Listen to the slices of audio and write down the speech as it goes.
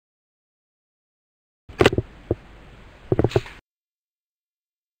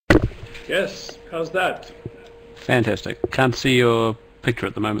Yes, how's that? Fantastic. Can't see your picture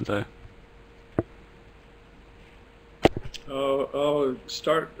at the moment though. Oh,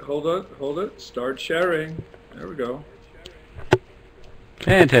 hold it, start sharing. There we go.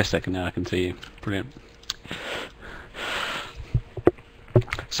 Fantastic. Now I can see you. Brilliant.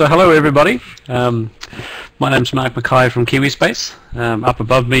 So hello everybody. My name's Mark Mackay from Kiwispace. Up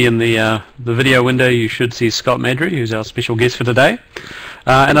above me in the video window you should see Scott Madry, who's our special guest for today.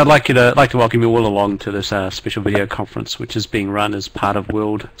 And I'd like to welcome you all along to this special video conference which is being run as part of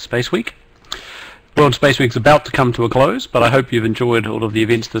World Space Week. World Space Week's about to come to a close, but I hope you've enjoyed all of the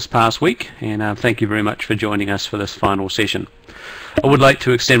events this past week, and thank you very much for joining us for this final session. I would like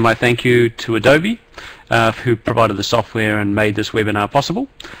to extend my thank you to Adobe, who provided the software and made this webinar possible,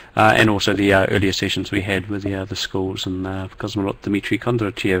 and also the earlier sessions we had with the schools and Cosmonaut Dmitry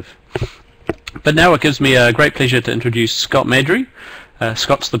Kondratyev. But now it gives me a great pleasure to introduce Scott Madry.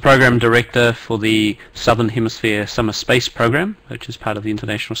 Scott's the Program Director for the Southern Hemisphere Summer Space Program, which is part of the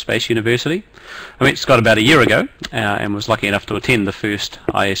International Space University. I met Scott about a year ago and was lucky enough to attend the first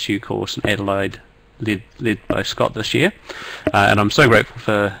ISU course in Adelaide led by Scott this year. And I'm so grateful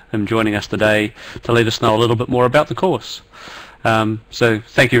for him joining us today to let us know a little bit more about the course. So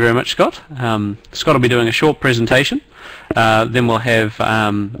thank you very much, Scott. Scott will be doing a short presentation. Then we'll have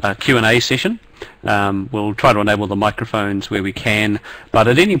a Q&A session. We'll try to enable the microphones where we can, but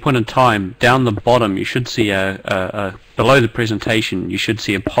at any point in time, down the bottom, you should see below the presentation, you should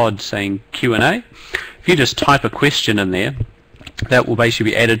see a pod saying Q&A. If you just type a question in there, that will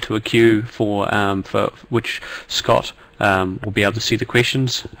basically be added to a queue for which Scott we'll be able to see the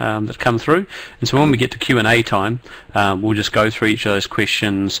questions that come through. And so when we get to Q&A time, we'll just go through each of those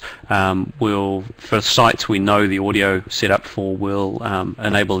questions. For sites we know the audio set up for, we'll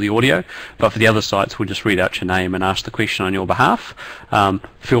enable the audio, but for the other sites we'll just read out your name and ask the question on your behalf.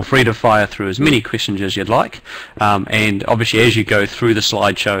 Feel free to fire through as many questions as you'd like, and obviously as you go through the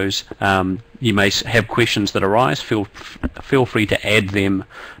slideshows, you may have questions that arise. Feel free to add them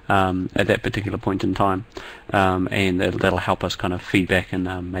at that particular point in time, and that'll help us kind of feedback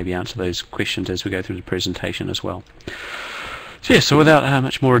and maybe answer those questions as we go through the presentation as well. So, so without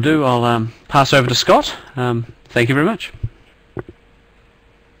much more ado, I'll pass over to Scott. Thank you very much.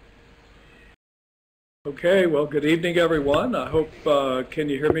 Okay, well, good evening, everyone. I hope, can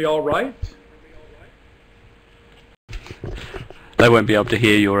you hear me all right? They won't be able to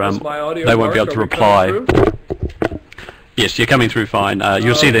hear your, they won't be able to reply. Yes, you're coming through fine.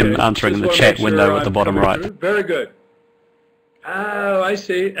 You'll see them answering in the chat window at the bottom right. Very good. Oh, I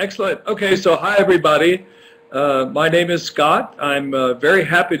see. Excellent. Okay, so hi, everybody. My name is Scott. I'm very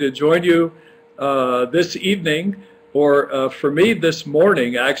happy to join you this evening, or for me this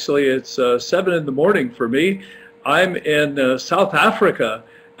morning. Actually, it's 7 in the morning for me. I'm in South Africa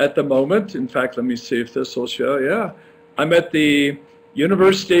at the moment. In fact, let me see if this will show. Yeah, I'm at the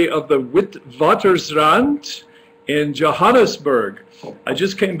University of the Witwatersrand in Johannesburg. I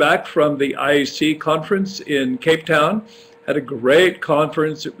just came back from the IAC conference in Cape Town. Had a great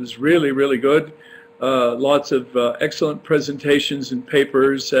conference. It was really, really good. Lots of excellent presentations and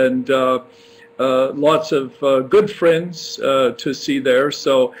papers, and lots of good friends to see there.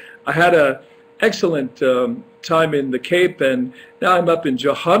 So I had an excellent time in the Cape, and now I'm up in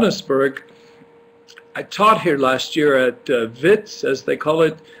Johannesburg. I taught here last year at WITS, as they call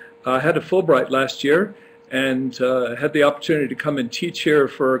it. I had a Fulbright last year, and had the opportunity to come and teach here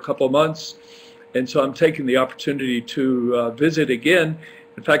for a couple of months. And so I'm taking the opportunity to visit again.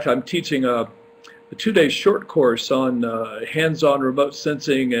 In fact, I'm teaching a 2-day short course on hands-on remote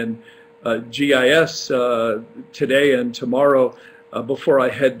sensing and GIS today and tomorrow before I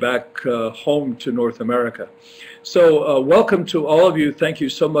head back home to North America. So welcome to all of you. Thank you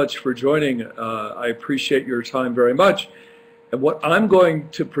so much for joining. I appreciate your time very much. And what I'm going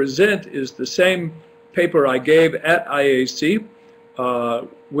to present is the same paper I gave at IAC,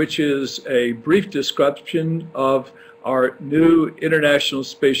 which is a brief description of our new International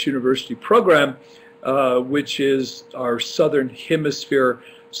Space University program, which is our Southern Hemisphere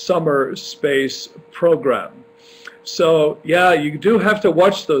Summer Space Program. So yeah, you do have to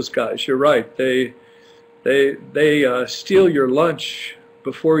watch those guys. You're right. They steal your lunch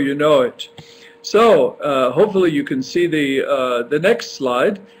before you know it. So hopefully you can see the next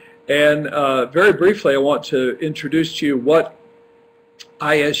slide. And very briefly, I want to introduce to you what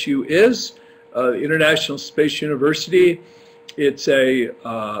ISU is, International Space University. It's the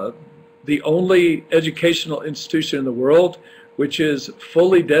only educational institution in the world which is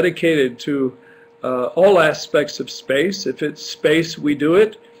fully dedicated to all aspects of space. If it's space, we do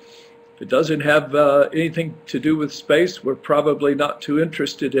it. If it doesn't have anything to do with space, we're probably not too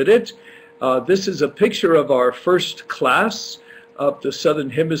interested in it. This is a picture of our first class of the Southern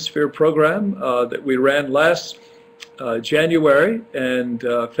Hemisphere program that we ran last January and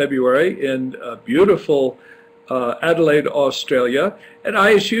February in beautiful Adelaide, Australia. And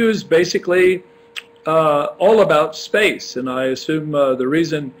ISU is basically all about space. And I assume the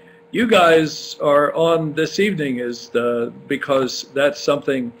reason you guys are on this evening is because that's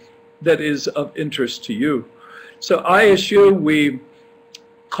something that is of interest to you. So ISU, we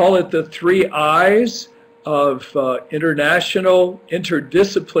call it the 3 I's of international,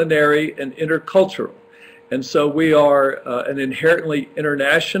 interdisciplinary, and intercultural. And so we are an inherently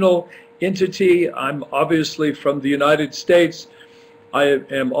international entity. I'm obviously from the United States. I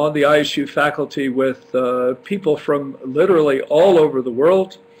am on the ISU faculty with people from literally all over the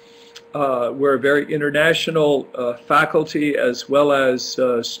world. We're a very international faculty as well as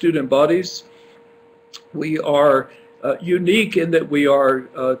student bodies. We are unique in that we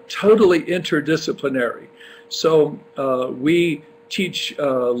are totally interdisciplinary. So we teach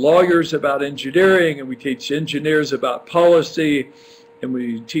lawyers about engineering, and we teach engineers about policy, and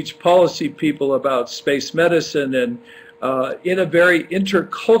we teach policy people about space medicine, and in a very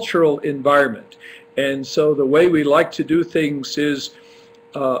intercultural environment. And so the way we like to do things is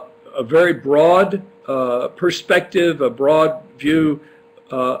a very broad perspective, a broad view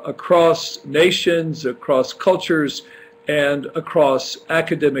across nations, across cultures, and across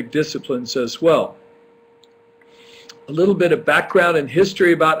academic disciplines as well. A little bit of background and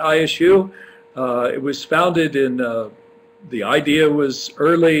history about ISU. It was founded in, the idea was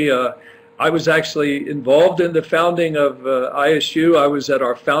early. I was actually involved in the founding of ISU. I was at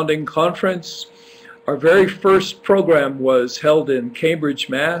our founding conference. Our very first program was held in Cambridge,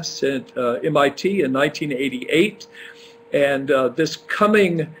 Mass. At MIT in 1988. And this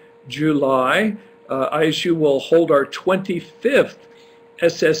coming July, ISU will hold our 25th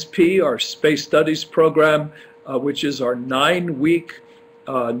shs-sp, our Space Studies program, which is our 9-week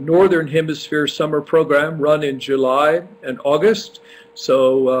Northern Hemisphere summer program run in July and August.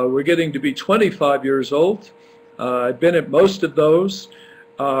 So we're getting to be 25 years old. I've been at most of those.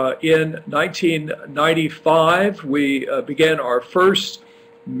 In 1995, we began our first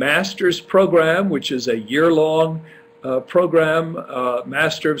master's program, which is a year-long program,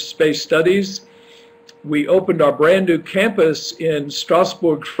 Master of Space Studies. We opened our brand new campus in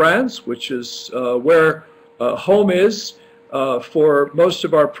Strasbourg, France, which is where home is for most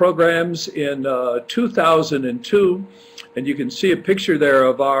of our programs in 2002. And you can see a picture there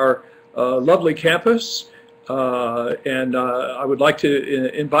of our lovely campus. And I would like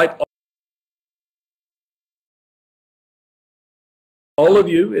to invite all of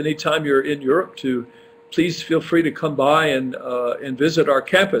you, anytime you're in Europe, to please feel free to come by and visit our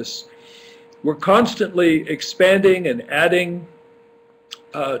campus. We're constantly expanding and adding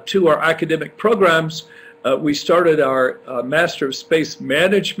to our academic programs. We started our Master of Space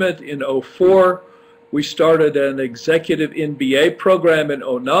Management in 2004. We started an Executive MBA program in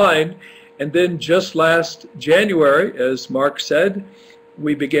 2009. And then just last January, as Mark said,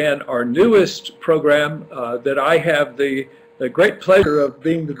 we began our newest program that I have the great pleasure of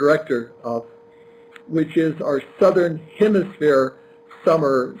being the director of, which is our Southern Hemisphere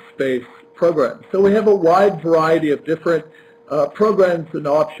Summer Space Program. So we have a wide variety of different programs and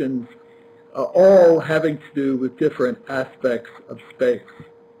options, all having to do with different aspects of space.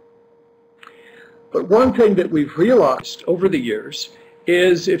 But one thing that we've realized over the years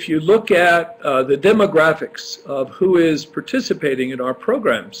is if you look at the demographics of who is participating in our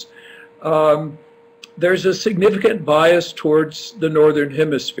programs, there's a significant bias towards the Northern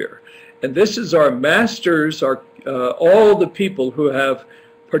Hemisphere. And this is our masters, all the people who have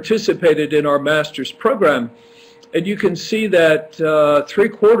participated in our master's program. And you can see that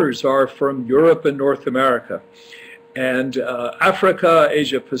 3/4 are from Europe and North America. And Africa,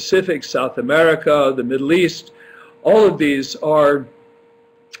 Asia Pacific, South America, the Middle East, all of these are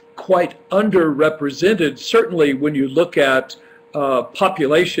quite underrepresented, certainly when you look at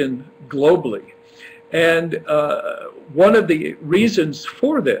population globally. And one of the reasons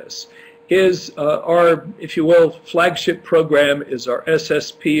for this is our, if you will, flagship program is our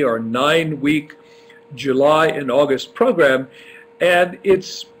shs-sp, our 9-week July and August program. And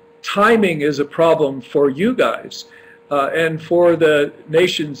its timing is a problem for you guys and for the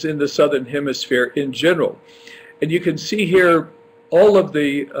nations in the Southern Hemisphere in general. And you can see here all of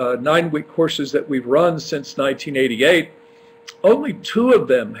the 9-week courses that we've run since 1988. Only 2 of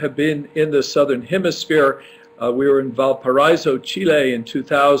them have been in the Southern Hemisphere. We were in Valparaiso, Chile in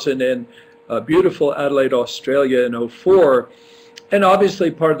 2000 and beautiful Adelaide, Australia in 2004. And obviously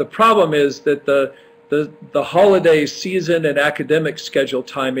part of the problem is that the holiday season and academic schedule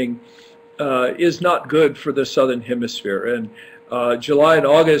timing is not good for the Southern Hemisphere. And July and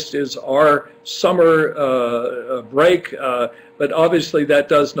August is our summer break, but obviously that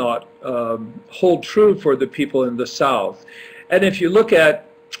does not hold true for the people in the South. And if you look at,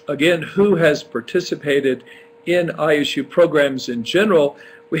 again, who has participated in ISU programs in general,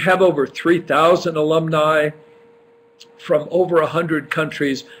 we have over 3,000 alumni from over 100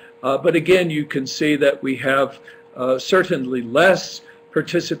 countries. But again, you can see that we have certainly less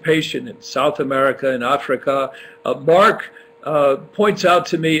participation in South America and Africa. Mark points out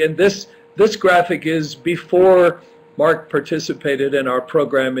to me, and this graphic is before Mark participated in our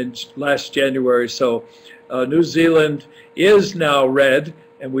program in last January. So New Zealand is now red,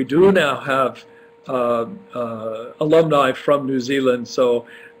 and we do now have alumni from New Zealand. So,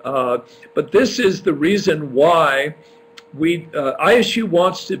 but this is the reason why ISU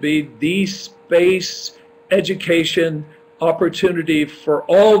wants to be the space education opportunity for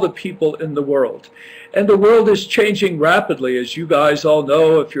all the people in the world. And the world is changing rapidly, as you guys all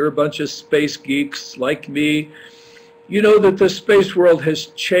know. If you're a bunch of space geeks like me, you know that the space world has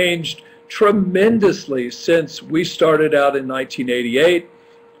changed tremendously since we started out in 1988,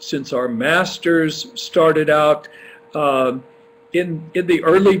 since our masters started out. In the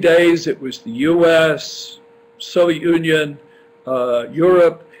early days, it was the US, Soviet Union,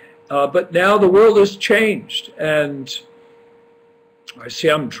 Europe, but now the world has changed, and I see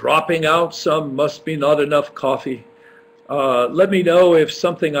I'm dropping out some, must be not enough coffee. Let me know if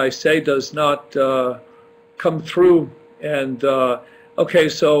something I say does not come through. And okay,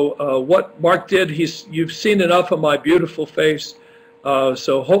 so what Mark did, you've seen enough of my beautiful face,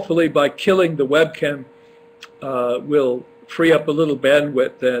 so hopefully by killing the webcam, we'll free up a little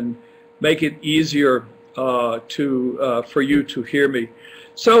bandwidth and make it easier for you to hear me.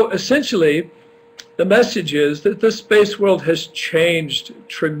 So essentially, the message is that the space world has changed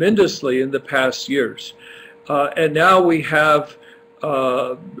tremendously in the past years. And now we have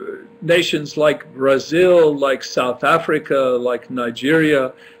nations like Brazil, like South Africa, like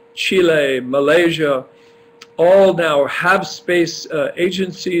Nigeria, Chile, Malaysia, all now have space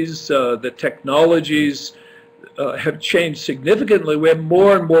agencies. The technologies have changed significantly. We have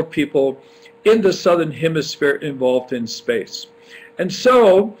more and more people in the Southern Hemisphere involved in space. And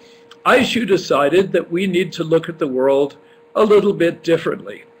so ISU decided that we need to look at the world a little bit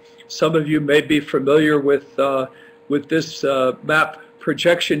differently. Some of you may be familiar with this map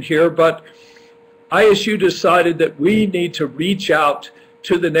projection here, but ISU decided that we need to reach out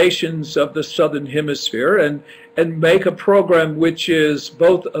to the nations of the Southern Hemisphere and make a program which is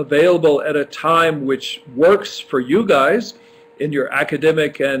both available at a time which works for you guys in your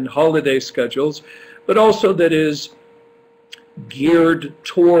academic and holiday schedules, but also that is geared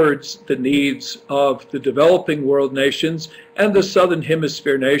towards the needs of the developing world nations and the Southern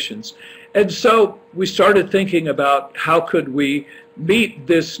Hemisphere nations. And so we started thinking about how could we meet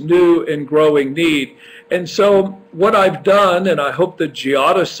this new and growing need. And so what I've done, and I hope the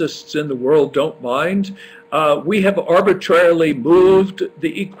geodesists in the world don't mind, we have arbitrarily moved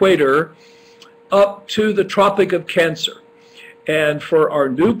the equator up to the Tropic of Cancer. And for our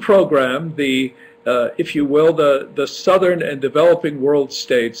new program, if you will, the southern and developing world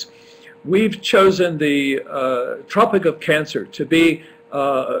states, we've chosen the Tropic of Cancer to be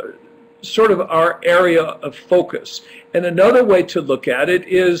sort of our area of focus. And another way to look at it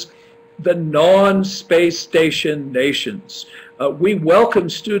is the non-space station nations. We welcome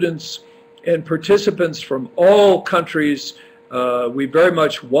students and participants from all countries. We very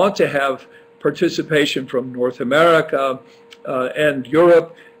much want to have participation from North America and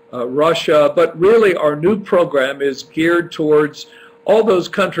Europe, Russia, but really our new program is geared towards all those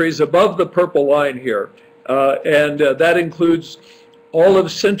countries above the purple line here. And that includes all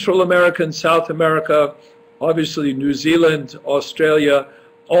of Central America and South America, obviously New Zealand, Australia,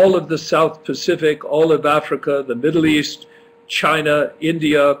 all of the South Pacific, all of Africa, the Middle East, China,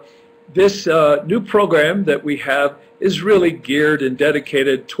 India. This new program that we have is really geared and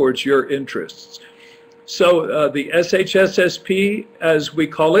dedicated towards your interests. So the shs-sp, as we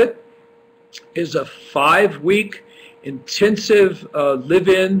call it, is a 5-week intensive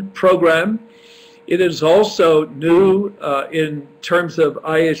live-in program. It is also new in terms of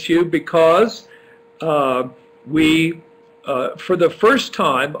ISU because we, for the first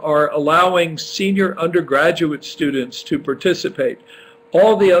time, are allowing senior undergraduate students to participate.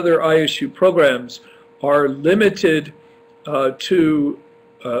 All the other ISU programs are limited to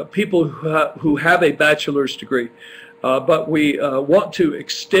people who have a bachelor's degree. But we want to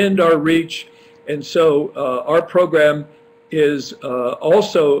extend our reach, and so our program is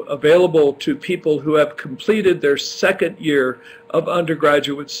also available to people who have completed their second year of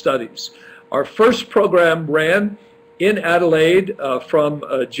undergraduate studies. Our first program ran in Adelaide from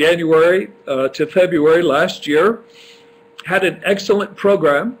January to February last year. Had an excellent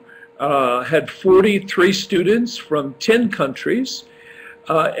program, had 43 students from 10 countries,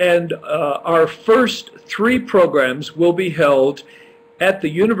 and our first 3 programs will be held at the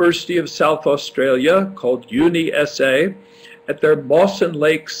University of South Australia, called Uni-SA, at their Mawson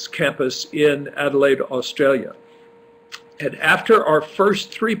Lakes campus in Adelaide, Australia. And after our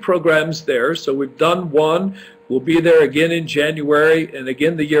first 3 programs there, so we've done 1, we'll be there again in January and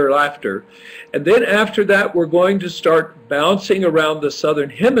again the year after. And then after that, we're going to start bouncing around the Southern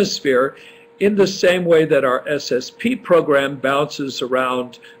Hemisphere in the same way that our SSP program bounces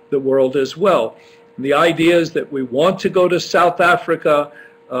around the world as well. And the idea is that we want to go to South Africa,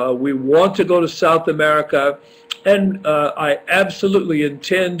 we want to go to South America, and I absolutely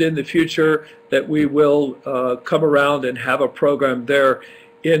intend in the future that we will come around and have a program there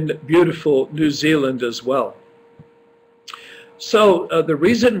in beautiful New Zealand as well. So the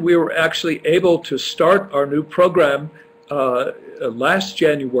reason we were actually able to start our new program last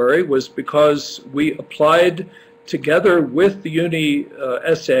January was because we applied together with the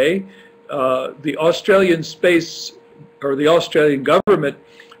Uni-SA, the Australian space, or the Australian government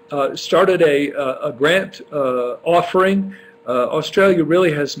started a grant offering. Australia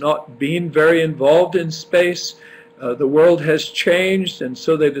really has not been very involved in space. The world has changed, and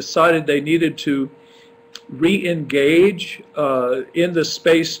so they decided they needed to re-engage in the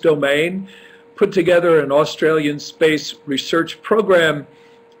space domain, put together an Australian space research program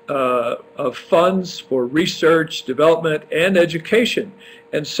of funds for research, development, and education.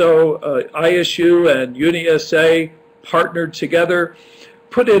 And so ISU and Uni-SA partnered together,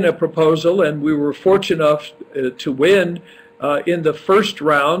 put in a proposal, and we were fortunate enough to win in the first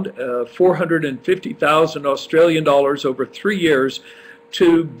round 450,000 Australian dollars over 3 years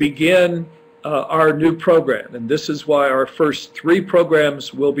to begin our new program. And this is why our first 3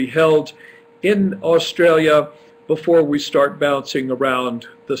 programs will be held in Australia before we start bouncing around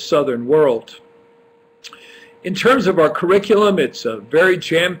the southern world. In terms of our curriculum, it's a very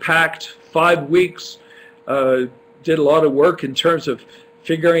jam-packed 5 weeks. Did a lot of work in terms of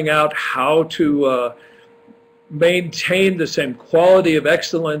figuring out how to maintain the same quality of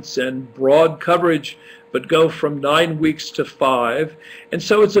excellence and broad coverage, but go from 9 weeks to 5. And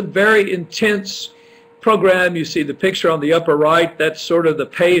so it's a very intense program. You see the picture on the upper right, that's sort of the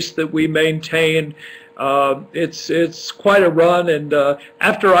pace that we maintain. It's quite a run, and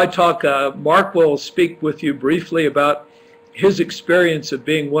after I talk, Mark will speak with you briefly about his experience of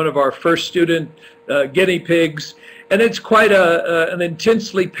being one of our first student guinea pigs. And it's quite an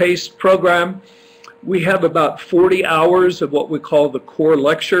intensely paced program. We have about 40 hours of what we call the core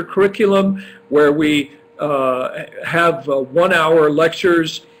lecture curriculum, where we have 1-hour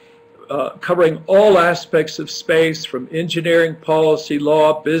lectures covering all aspects of space, from engineering, policy,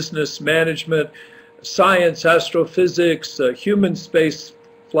 law, business, management, science, astrophysics, human space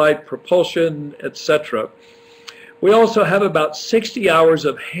flight, propulsion, etc. We also have about 60 hours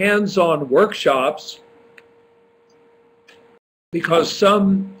of hands-on workshops, because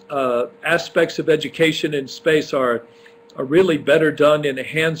some aspects of education in space are really better done in a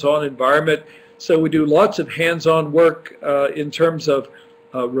hands-on environment. So we do lots of hands-on work in terms of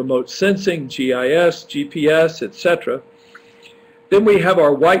remote sensing, GIS, GPS, etc. Then we have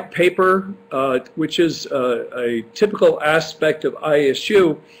our white paper, which is a typical aspect of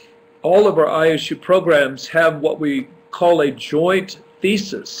ISU. All of our ISU programs have what we call a joint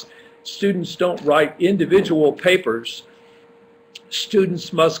thesis. Students don't write individual papers.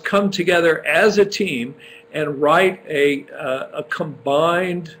 Students must come together as a team and write a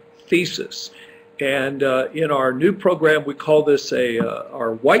combined thesis. And in our new program, we call this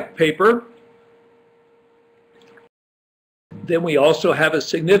our white paper. Then we also have a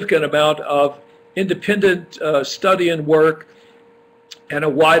significant amount of independent study and work, and a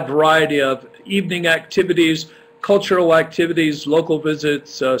wide variety of evening activities, cultural activities, local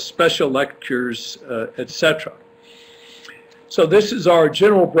visits, special lectures, etc. So this is our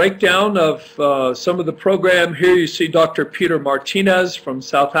general breakdown of some of the program. Here you see Dr. Peter Martinez from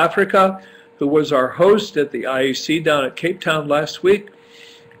South Africa, who was our host at the IAC down at Cape Town last week.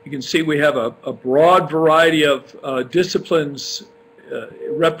 You can see we have a broad variety of disciplines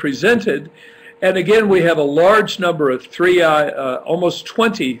represented. And again, we have a large number of almost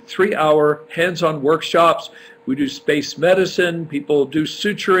 20 3-hour hands-on workshops. We do space medicine, people do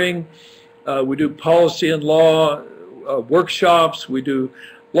suturing, we do policy and law workshops, we do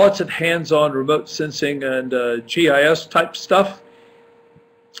lots of hands-on remote sensing and GIS type stuff.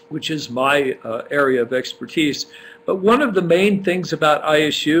 which is my area of expertise. But one of the main things about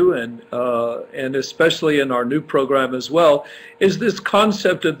ISU, and especially in our new program as well, is this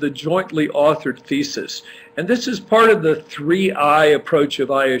concept of the jointly authored thesis. And this is part of the 3I approach of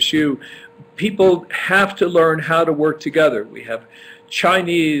ISU. People have to learn how to work together. We have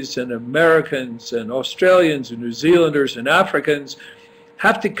Chinese and Americans and Australians and New Zealanders and Africans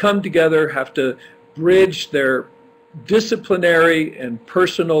have to come together, have to bridge their disciplinary and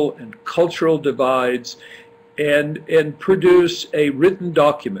personal and cultural divides and produce a written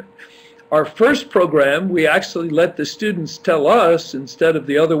document. Our first program, we actually let the students tell us, instead of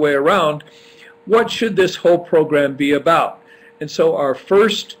the other way around, what should this whole program be about? And so our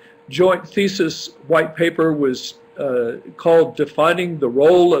first joint thesis white paper was called Defining the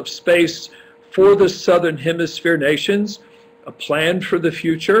Role of Space for the Southern Hemisphere Nations, a Plan for the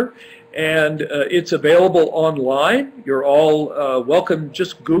Future. And it's available online. You're all welcome.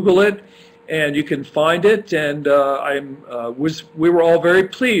 Just Google it and you can find it. And we were all very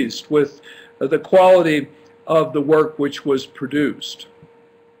pleased with the quality of the work which was produced.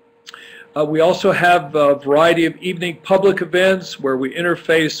 We also have a variety of evening public events where we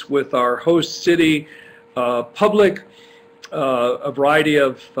interface with our host city public, a variety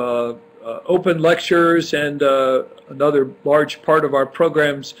of open lectures, and another large part of our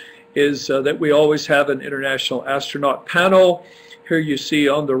programs is that we always have an international astronaut panel. Here you see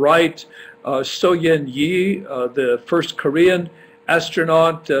on the right So-Yen Yi, the first Korean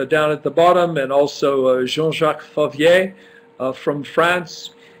astronaut down at the bottom, and also Jean-Jacques Favier from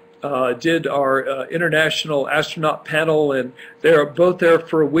France did our international astronaut panel, and they're both there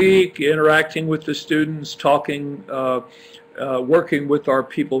for a week interacting with the students, talking, working with our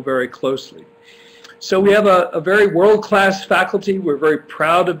people very closely. So we have a very world-class faculty. We're very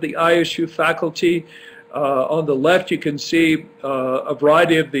proud of the ISU faculty. On the left, you can see a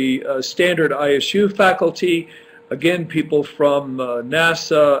variety of the standard ISU faculty. Again, people from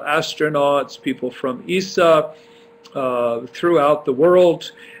NASA, astronauts, people from ESA throughout the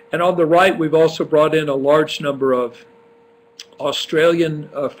world. And on the right, we've also brought in a large number of Australian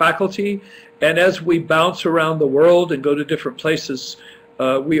faculty. And as we bounce around the world and go to different places,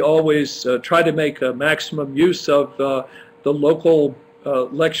 we always try to make a maximum use of the local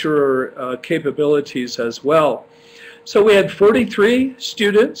lecturer capabilities as well. So we had 43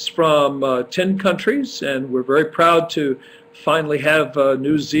 students from 10 countries, and we're very proud to finally have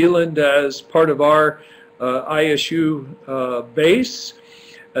New Zealand as part of our ISU base.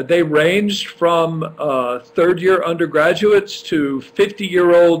 They ranged from third-year undergraduates to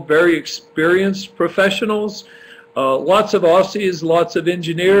 50-year-old, very experienced professionals. Lots of Aussies, lots of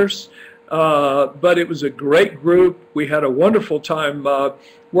engineers, but it was a great group. We had a wonderful time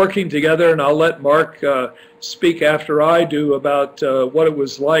working together, and I'll let Mark speak after I do about what it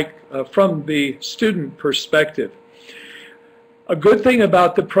was like from the student perspective. A good thing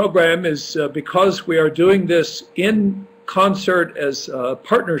about the program is because we are doing this in concert as a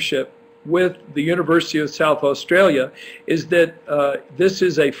partnership with the University of South Australia, is that this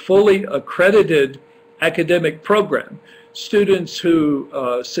is a fully accredited academic program. Students who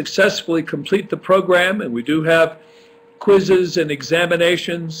successfully complete the program, and we do have quizzes and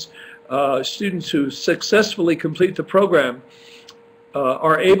examinations, students who successfully complete the program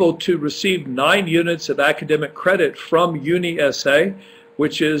are able to receive 9 units of academic credit from Uni-SA,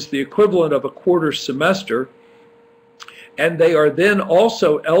 which is the equivalent of a quarter semester. And they are then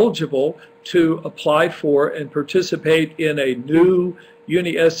also eligible to apply for and participate in a new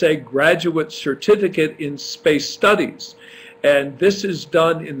Uni-SA graduate certificate in space studies. And this is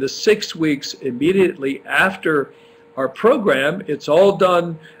done in the 6 weeks immediately after our program. It's all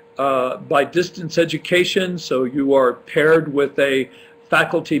done by distance education, so you are paired with a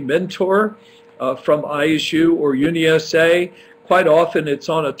faculty mentor from ISU or Uni-SA. Quite often it's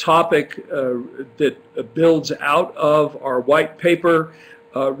on a topic that builds out of our white paper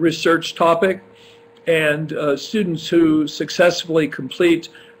research topic, and students who successfully complete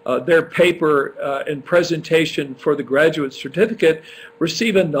their paper and presentation for the graduate certificate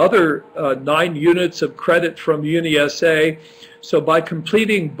receive another 9 units of credit from Uni-SA. So by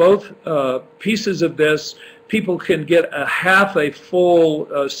completing both pieces of this, people can get half a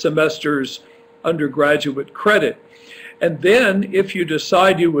full semester's undergraduate credit. And then if you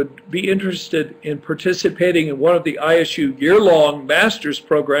decide you would be interested in participating in one of the ISU year-long master's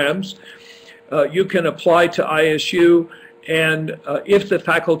programs, you can apply to ISU, and if the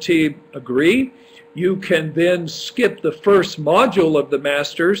faculty agree, you can then skip the first module of the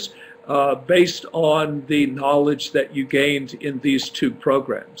master's based on the knowledge that you gained in these 2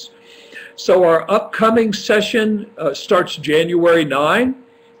 programs. So our upcoming session starts January 9.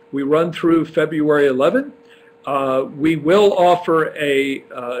 We run through February 11th. We will offer a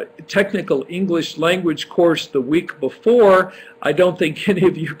technical English language course the week before. I don't think any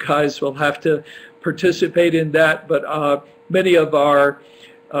of you guys will have to participate in that, but many of our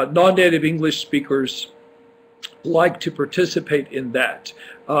non-native English speakers like to participate in that.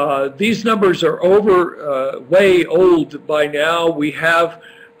 These numbers are way old by now. We have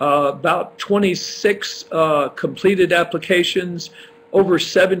about 26 completed applications. Over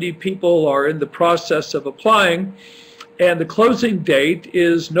 70 people are in the process of applying, and the closing date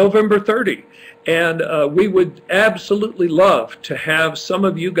is November 30. And we would absolutely love to have some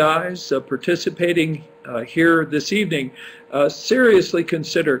of you guys participating here this evening. Seriously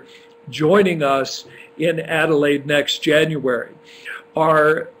consider joining us in Adelaide next January.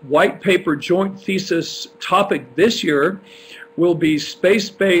 Our white paper joint thesis topic this year will be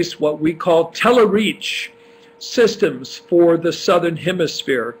space-based, what we call telereach systems for the Southern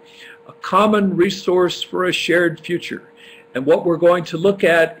Hemisphere, a common resource for a shared future. And what we're going to look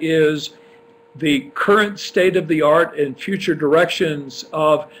at is the current state of the art and future directions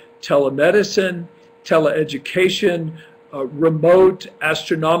of telemedicine, teleeducation, remote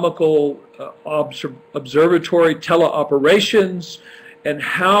astronomical observatory teleoperations, and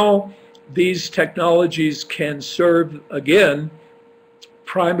how these technologies can serve, again,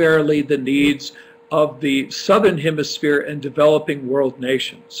 primarily the needs of the Southern Hemisphere and developing world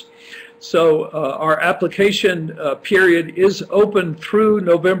nations. So our application period is open through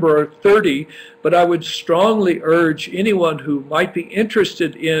November 30, but I would strongly urge anyone who might be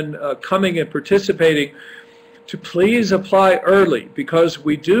interested in coming and participating to please apply early, because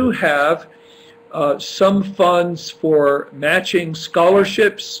we do have some funds for matching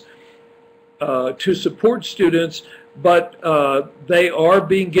scholarships to support students, but they are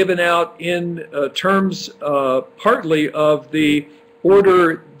being given out in terms partly of the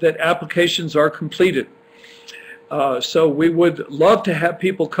order that applications are completed. So we would love to have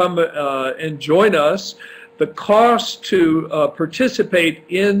people come and join us. The cost to participate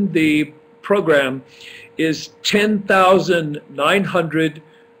in the program is 10,900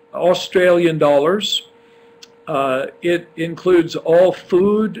 Australian dollars. It includes all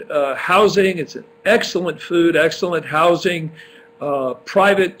food, housing. It's an excellent food, excellent housing,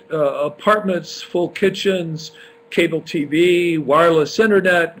 private apartments, full kitchens, cable TV, wireless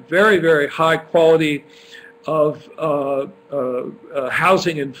internet, very, very high quality of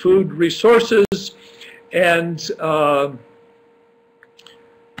housing and food resources. And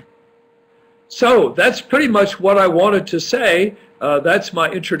so that's pretty much what I wanted to say. That's my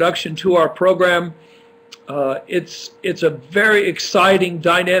introduction to our program. It's a very exciting,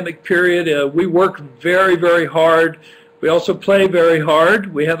 dynamic period. We work very, very hard. We also play very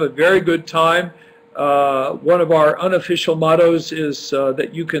hard. We have a very good time. One of our unofficial mottos is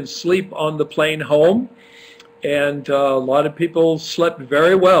that you can sleep on the plane home. And a lot of people slept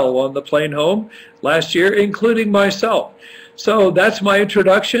very well on the plane home last year, including myself. So that's my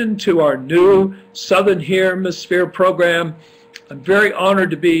introduction to our new Southern Hemisphere program. I'm very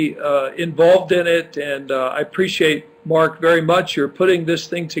honored to be involved in it, and I appreciate, Mark, very much. You're putting this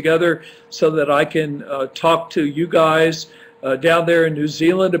thing together so that I can talk to you guys down there in New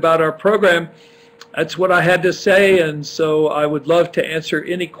Zealand about our program. That's what I had to say, and so I would love to answer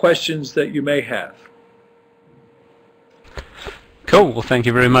any questions that you may have. Cool. Well, thank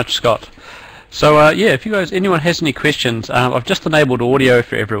you very much, Scott. So yeah, if anyone has any questions, I've just enabled audio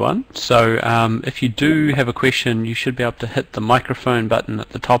for everyone. So if you do have a question, you should be able to hit the microphone button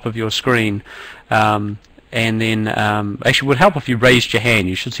at the top of your screen, and then actually it would help if you raised your hand.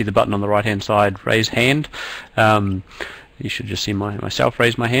 You should see the button on the right hand side, raise hand. You should just see myself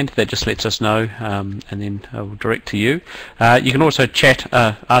raise my hand. That just lets us know, and then I will direct to you. You can also chat,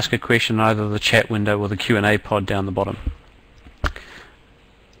 ask a question in either the chat window or the Q&A pod down the bottom.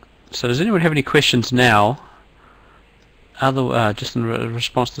 So does anyone have any questions now? Just in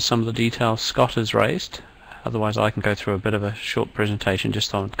response to some of the details Scott has raised. Otherwise I can go through a bit of a short presentation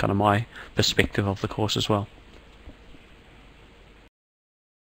just on kind of my perspective of the course as well.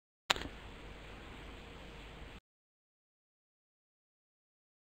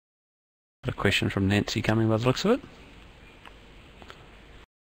 Got a question from Nancy coming by the looks of it.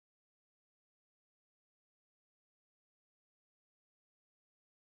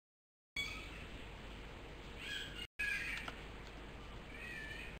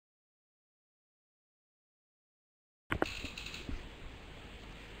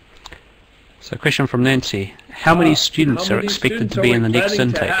 So a question from Nancy. How many students are expected to be in the next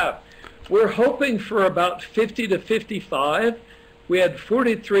intake? We're hoping for about 50 to 55. We had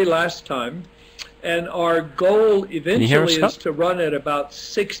 43 last time. And our goal eventually Scott? is to run at about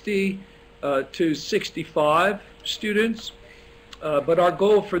 60 to 65 students. But our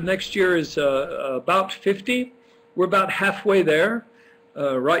goal for next year is about 50. We're about halfway there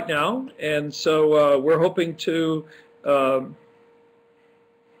right now. And so we're hoping to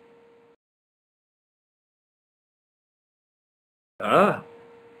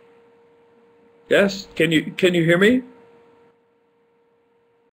yes, can you hear me?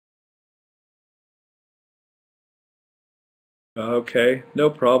 Okay, no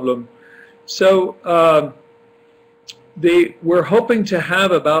problem. So we're hoping to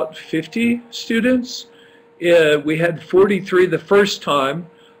have about 50 students. We had 43 the first time.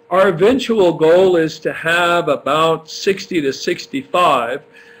 Our eventual goal is to have about 60 to 65,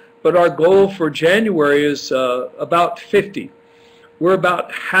 but our goal for January is about 50. We're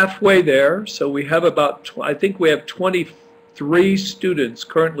about halfway there, so we have about, I think we have 23 students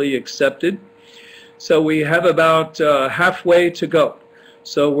currently accepted. So we have about halfway to go.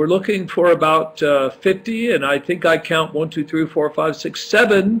 So we're looking for about 50, and I think I count 1, 2, 3, 4, 5, 6,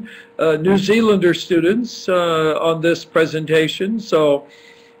 7 New Zealander students on this presentation. So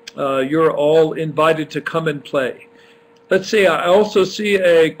you're all invited to come and play. Let's see, I also see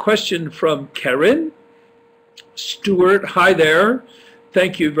a question from Karen Stewart. Hi there.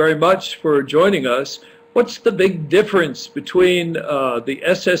 Thank you very much for joining us. What's the big difference between the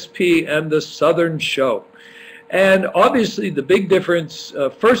SSP and the Southern Show? And obviously the big difference,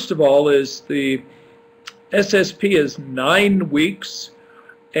 first of all, is the SSP is 9 weeks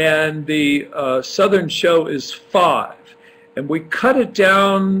and the Southern Show is 5. And we cut it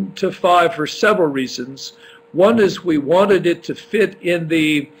down to 5 for several reasons. One is we wanted it to fit in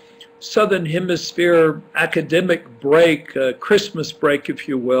the Southern Hemisphere academic break, Christmas break, if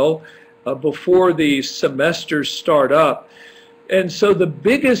you will, before the semesters start up. And so the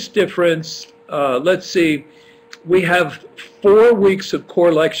biggest difference, let's see, we have 4 weeks of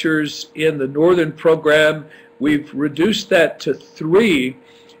core lectures in the Northern program. We've reduced that to 3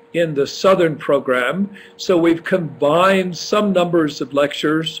 in the Southern program. So we've combined some numbers of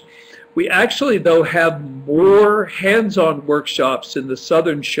lectures. We actually, though, have more hands-on workshops in the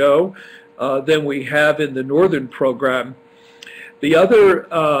Southern Show than we have in the Northern program. The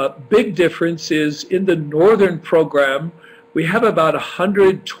other big difference is in the Northern program, we have about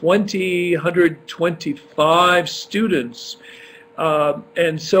 120, 125 students.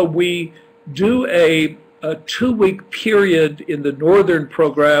 And so we do a 2-week period in the Northern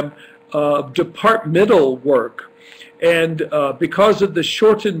program of departmental work. And because of the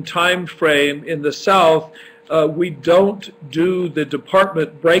shortened time frame in the South, we don't do the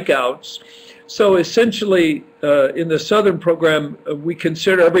department breakouts. So essentially, in the Southern program, we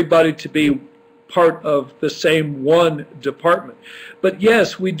consider everybody to be part of the same one department. But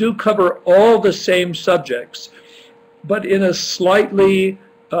yes, we do cover all the same subjects, but in a slightly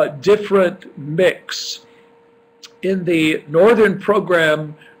different mix. In the Northern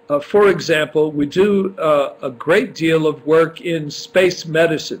program, for example, we do a great deal of work in space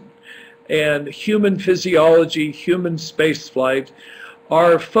medicine and human physiology, human spaceflight.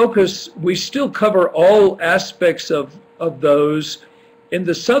 Our focus, we still cover all aspects of those in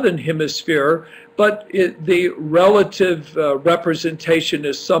the Southern Hemisphere, but the relative representation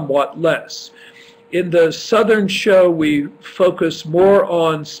is somewhat less. In the Southern Show, we focus more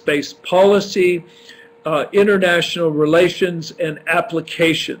on space policy, international relations, and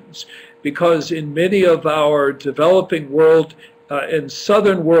applications, because in many of our developing world and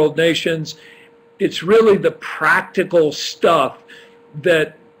Southern world nations, it's really the practical stuff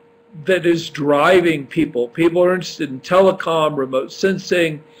that is driving people. People are interested in telecom, remote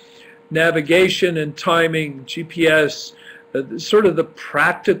sensing, navigation and timing, GPS, sort of the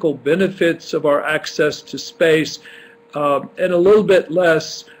practical benefits of our access to space, and a little bit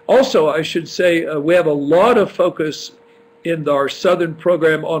less. Also, I should say, we have a lot of focus in our Southern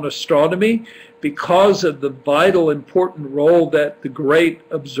program on astronomy because of the vital, important role that the great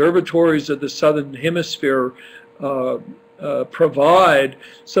observatories of the Southern Hemisphere provide.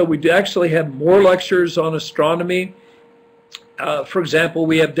 So we actually have more lectures on astronomy. For example,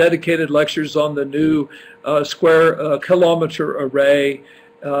 we have dedicated lectures on the new square kilometer array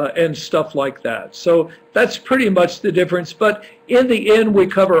and stuff like that. So that's pretty much the difference. But in the end, we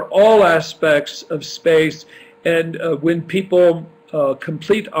cover all aspects of space. And when people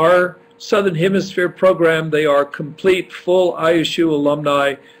complete our Southern Hemisphere program, they are complete, full ISU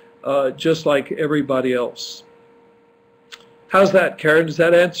alumni, just like everybody else. How's that, Karen? Does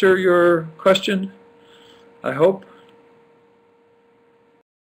that answer your question? I hope.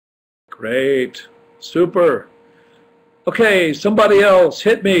 Great. Super. Okay, somebody else,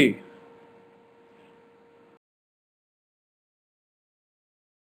 hit me.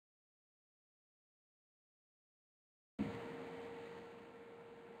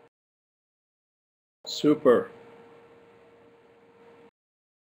 Super.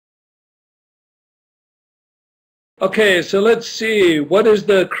 Okay, so let's see. What is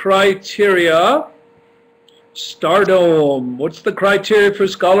the criteria? Stardom. What's the criteria for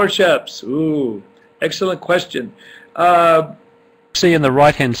scholarships? Ooh, excellent question. See in the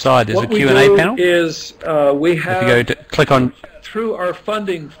right-hand side, there's a What we Q&A do panel. is we have, If you go to click on, through our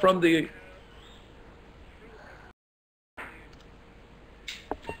funding from the,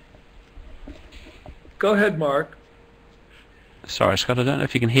 go ahead, Mark. sorry, Scott, I don't know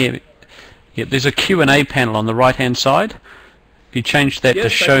if you can hear me. Yeah, there's a Q&A panel on the right-hand side. If you change that to Yes,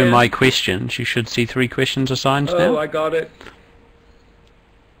 I show can. my questions, you should see 3 questions assigned Oh, now. I got it.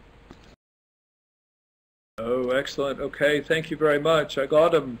 Oh, excellent. Okay, thank you very much. I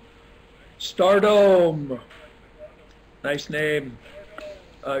got him. Stardom. Nice name.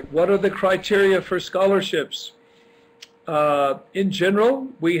 What are the criteria for scholarships? In general,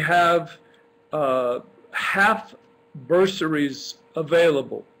 we have half bursaries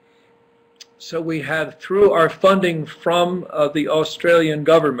available. So we have, through our funding from the Australian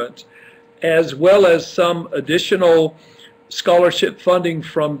government, as well as some additional scholarship funding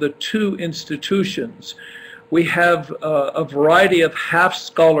from the 2 institutions, we have a variety of half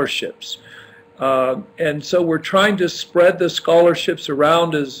scholarships. And so we're trying to spread the scholarships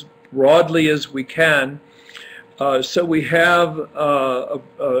around as broadly as we can. So we have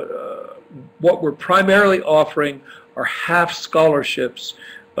what we're primarily offering are half scholarships,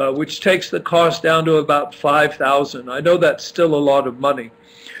 which takes the cost down to about $5,000. I know that's still a lot of money.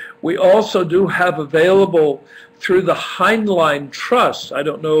 We also do have available through the Heinlein Trust. I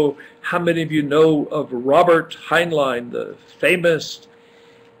don't know how many of you know of Robert Heinlein, the famous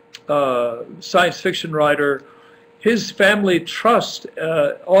science fiction writer. His family trust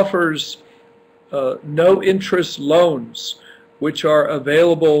offers no interest loans, which are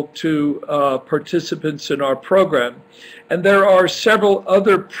available to participants in our program. And there are several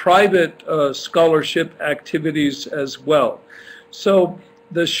other private scholarship activities as well. So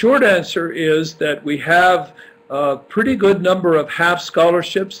the short answer is that we have a pretty good number of half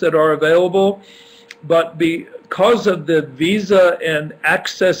scholarships that are available, but because of the visa and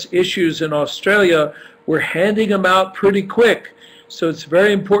access issues in Australia, we're handing them out pretty quick. So it's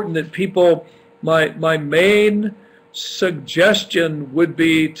very important that people, my main suggestion would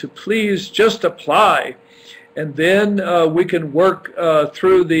be to please just apply, and then we can work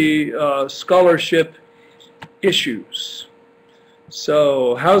through the scholarship issues.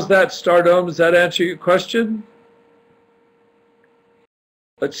 So how's that, Stardom? Does that answer your question?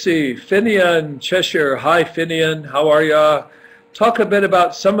 Let's see, Finian, Cheshire. Hi, Finian. How are ya? Talk a bit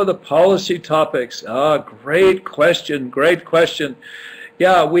about some of the policy topics. Great question. Great question.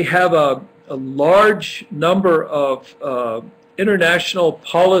 Yeah, we have a large number of international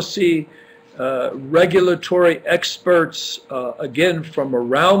policy regulatory experts, again, from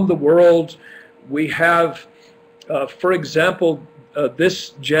around the world. We have, for example,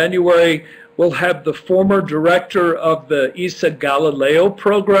 this January, we'll have the former director of the ESA Galileo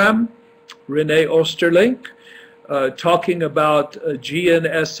program, Renee Osterlink, talking about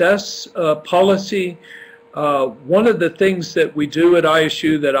GNSS policy. One of the things that we do at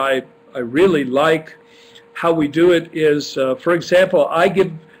ISU that I really like how we do it is, for example, I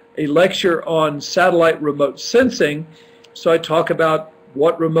give a lecture on satellite remote sensing. So I talk about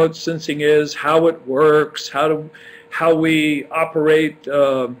what remote sensing is, how it works, how we operate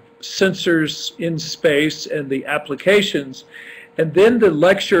sensors in space and the applications. And then the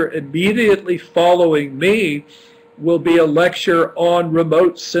lecture immediately following me will be a lecture on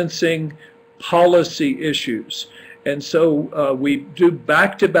remote sensing policy issues. And so we do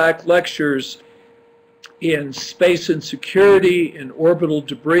back-to-back lectures in space and security, in orbital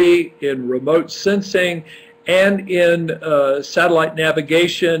debris, in remote sensing, and in satellite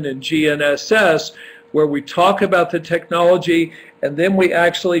navigation and GNSS, where we talk about the technology, and then we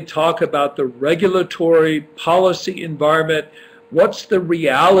actually talk about the regulatory policy environment. What's the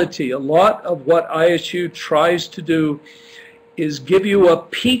reality? A lot of what ISU tries to do is give you a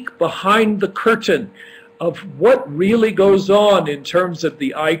peek behind the curtain of what really goes on in terms of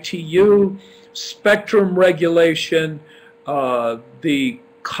the ITU, spectrum regulation, the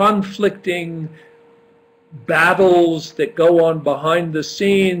conflicting battles that go on behind the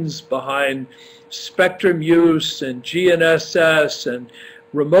scenes, behind spectrum use and GNSS and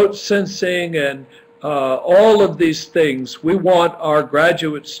remote sensing and all of these things. We want our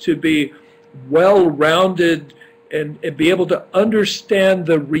graduates to be well-rounded and be able to understand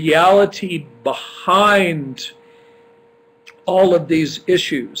the reality behind all of these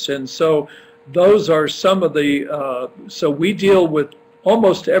issues. And so those are some of the, so we deal with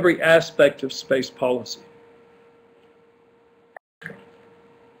almost every aspect of space policy.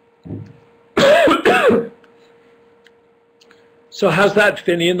 So how's that,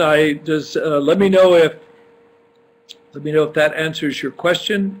 Finian? Let me know if that answers your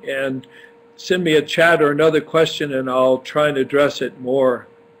question, and send me a chat or another question, and I'll try and address it more.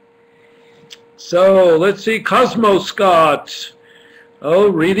 So let's see, Cosmo Scott. Oh,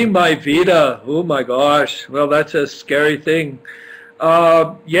 reading my Vita. Oh my gosh. Well, that's a scary thing.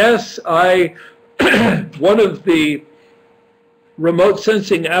 Yes, one of the remote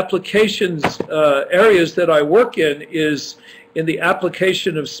sensing applications areas that I work in is in the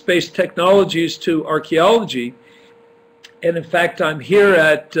application of space technologies to archaeology. And in fact, I'm here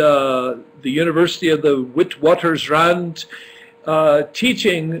at the University of the Witwatersrand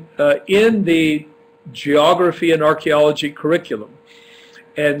teaching in the geography and archaeology curriculum.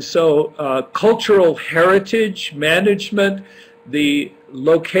 And so cultural heritage management, the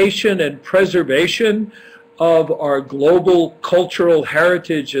location and preservation of our global cultural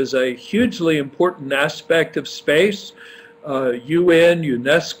heritage is a hugely important aspect of space. UN,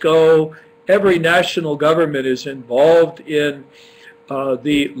 UNESCO, every national government is involved in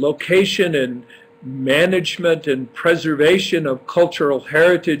the location and management and preservation of cultural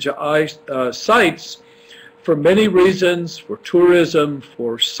heritage sites for many reasons, for tourism,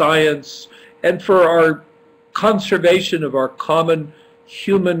 for science, and for our conservation of our common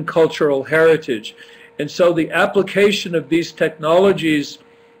human cultural heritage. And so the application of these technologies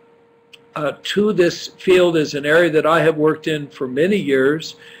to this field is an area that I have worked in for many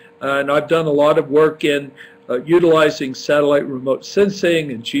years. And I've done a lot of work in utilizing satellite remote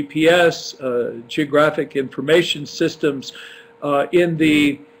sensing and GPS, geographic information systems in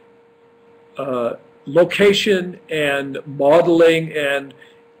the location and modeling and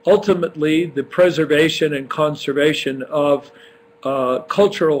ultimately the preservation and conservation of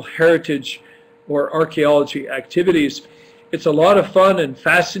cultural heritage or archaeology activities. It's a lot of fun and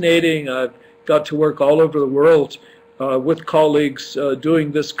fascinating. I've got to work all over the world with colleagues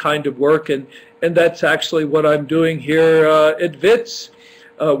doing this kind of work, and that's actually what I'm doing here at WITS,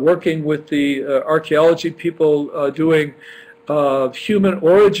 working with the archaeology people doing human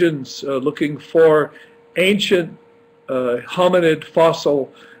origins, looking for ancient hominid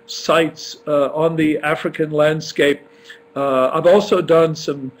fossil sites on the African landscape. I've also done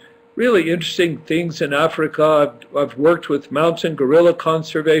some really interesting things in Africa. I've worked with mountain gorilla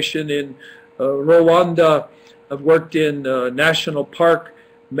conservation in Rwanda. I've worked in national park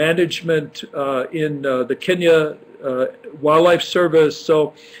management in the Kenya Wildlife Service.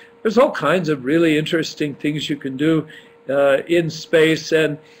 So there's all kinds of really interesting things you can do in space,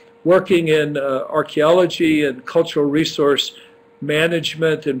 and working in archaeology and cultural resource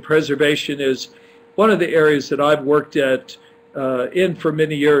management and preservation is one of the areas that I've worked at in for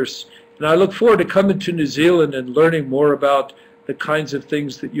many years. And I look forward to coming to New Zealand and learning more about the kinds of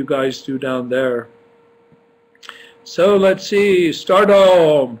things that you guys do down there. So let's see,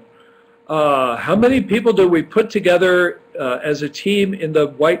 Stardom. How many people do we put together as a team in the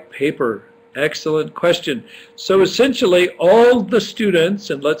white paper? Excellent question. So essentially all the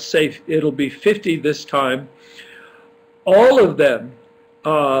students, and let's say it'll be 50 this time, all of them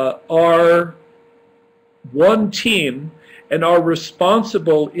are one team and are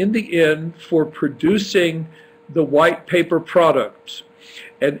responsible in the end for producing the white paper product.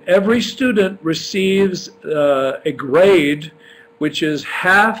 And every student receives a grade which is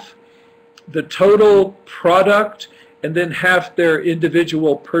half the total product and then half their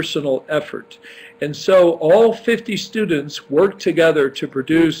individual personal effort. And so all 50 students work together to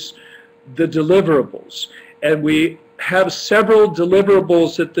produce the deliverables. And we have several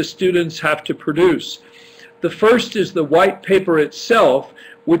deliverables that the students have to produce. The first is the white paper itself,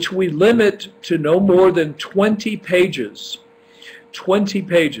 which we limit to no more than 20 pages. 20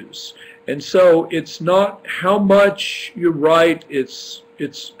 pages. And so it's not how much you write, it's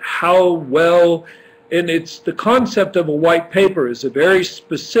how well, and it's the concept of a white paper is a very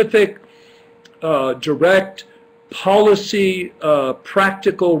specific, direct, policy,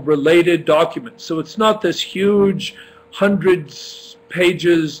 practical related document. So it's not this huge hundreds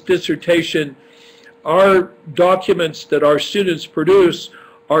pages dissertation. Our documents that our students produce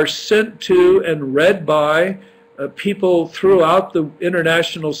are sent to and read by people throughout the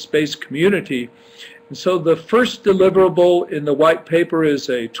international space community. And so the first deliverable in the white paper is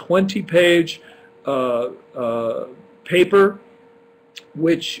a 20-page paper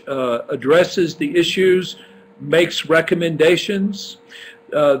which addresses the issues, makes recommendations.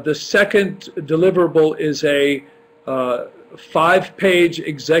 The second deliverable is a 5-page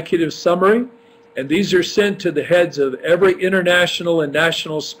executive summary, And these are sent to the heads of every international and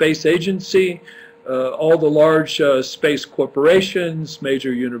national space agency, all the large space corporations,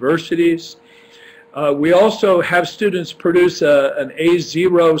 major universities. We also have students produce an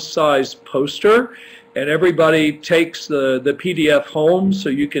A0 size poster, and everybody takes the PDF home, so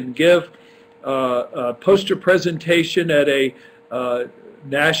you can give a poster presentation at a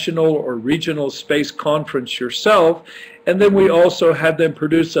national or regional space conference yourself. And then we also have them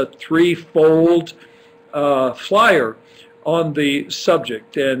produce a 3-fold flyer on the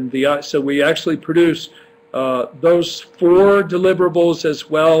subject. And so we actually produce those 4 deliverables, as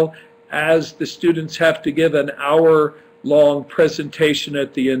well as the students have to give an hour-long presentation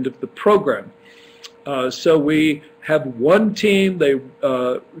at the end of the program. So we have one team.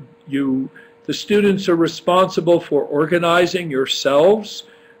 The students are responsible for organizing yourselves.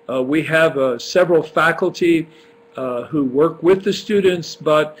 We have several faculty who work with the students,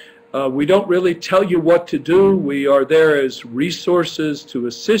 but we don't really tell you what to do. We are there as resources to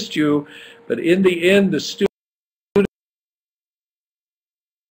assist you, but in the end, the students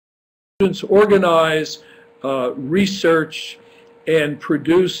organize, research, and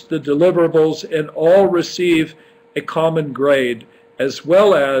produce the deliverables, and all receive a common grade, as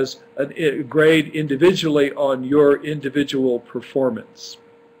well as a grade individually on your individual performance.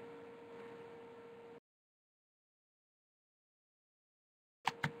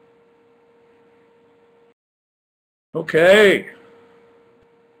 Okay.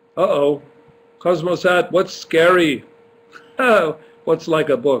 Uh-oh. Cosmosat, what's scary? What's like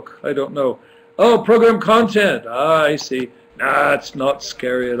a book? I don't know. Oh, program content. Ah, I see. Nah, it's not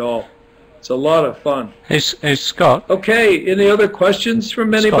scary at all. It's a lot of fun. Hey Scott. Okay, any other questions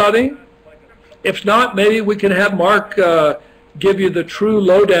from anybody? Scott. If not, maybe we can have Mark give you the true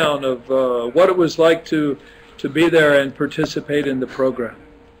lowdown of what it was like to be there and participate in the program.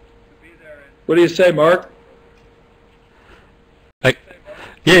 What do you say, Mark?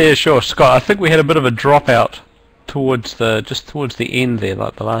 Yeah, sure, Scott. I think we had a bit of a dropout towards the end there,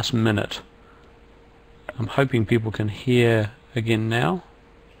 like the last minute. I'm hoping people can hear again now.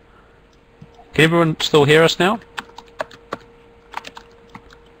 Can everyone still hear us now?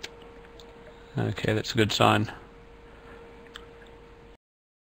 Okay, that's a good sign.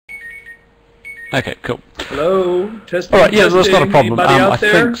 Okay, cool. Hello, testing. All right, yeah, that's not a problem. I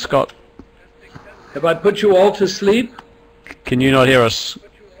think, Scott. Have I put you all to sleep? Can you not hear us?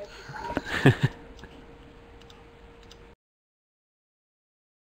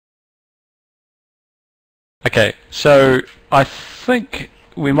 Okay, so I think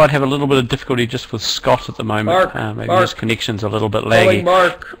we might have a little bit of difficulty just with Scott at the moment. Maybe his connection's a little bit laggy.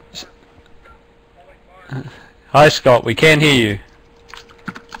 Mark. Hi Scott, we can hear you.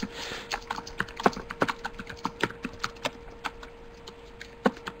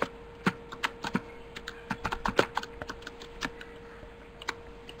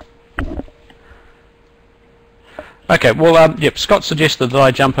 Okay, well, yep, Scott suggested that I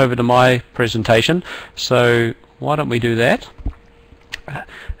jump over to my presentation, so why don't we do that?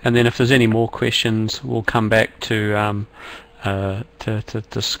 And then if there's any more questions, we'll come back to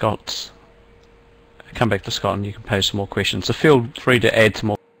Scott's. Come back to Scott, and you can pose some more questions. So feel free to add some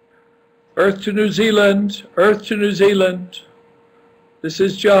more. Earth to New Zealand, Earth to New Zealand. This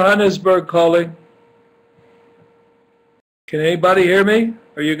is Johannesburg calling. Can anybody hear me?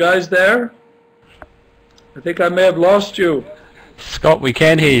 Are you guys there? I think I may have lost you. Scott, we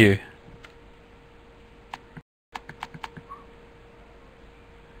can hear you.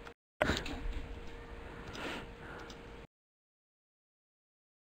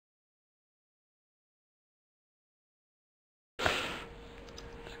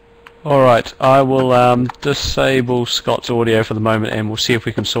 All right, I will disable Scott's audio for the moment, and we'll see if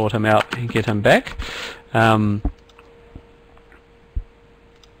we can sort him out and get him back.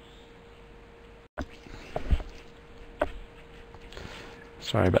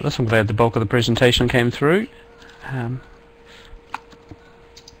 Sorry about this. I'm glad the bulk of the presentation came through.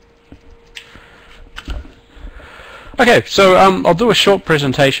 Okay, so I'll do a short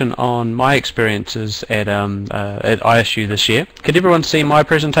presentation on my experiences at ISU this year. Could everyone see my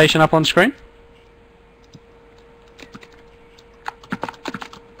presentation up on screen?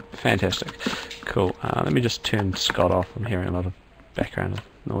 Fantastic. Cool. Let me just turn Scott off. I'm hearing a lot of background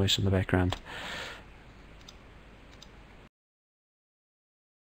noise in the background.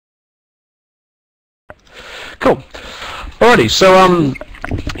 Cool. Alrighty, so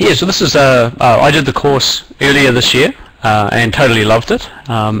yeah, so this is I did the course earlier this year and totally loved it,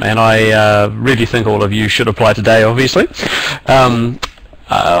 and I really think all of you should apply today, obviously.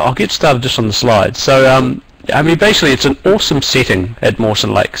 I'll get started just on the slides. So I mean, basically, it's an awesome setting at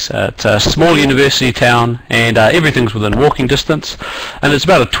Mawson Lakes. It's a small university town, and everything's within walking distance, and it's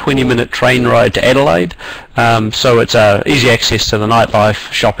about a 20-minute train ride to Adelaide, so it's easy access to the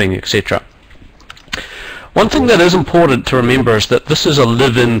nightlife, shopping, etc. One thing that is important to remember is that this is a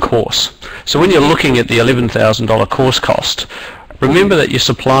live-in course. So when you're looking at the $11,000 course cost, remember that you're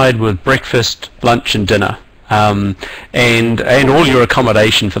supplied with breakfast, lunch, and dinner. And all your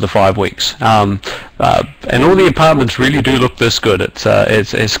accommodation for the 5 weeks, and all the apartments really do look this good. It's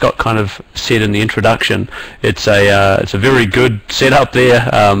as Scott kind of said in the introduction, it's a very good setup there.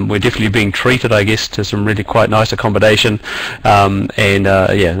 We're definitely being treated, I guess, to some really quite nice accommodation, yeah,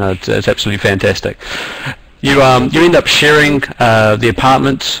 no, it's absolutely fantastic. You end up sharing the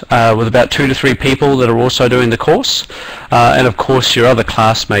apartment with about 2 to 3 people that are also doing the course, and of course your other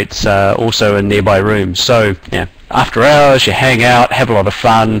classmates also in nearby rooms. So yeah, after hours you hang out, have a lot of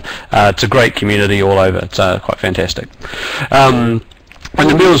fun. It's a great community all over. It's quite fantastic. And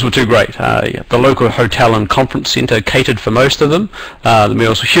the meals were too great. Yeah, the local hotel and conference centre catered for most of them. The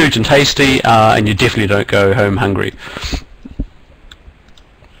meals were huge and tasty, and you definitely don't go home hungry.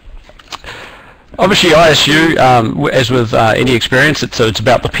 Obviously, ISU, as with any experience, it's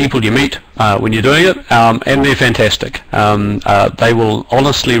about the people you meet when you're doing it, and they're fantastic. They will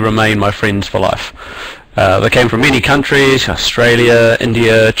honestly remain my friends for life. They came from many countries: Australia,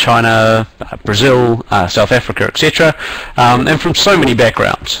 India, China, Brazil, South Africa, etc., and from so many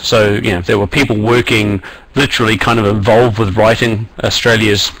backgrounds. So, you know, there were people working literally kind of involved with writing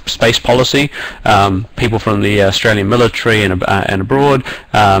Australia's space policy, people from the Australian military and abroad,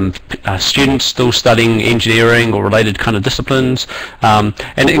 students still studying engineering or related kind of disciplines, and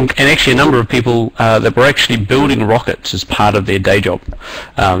actually a number of people that were actually building rockets as part of their day job.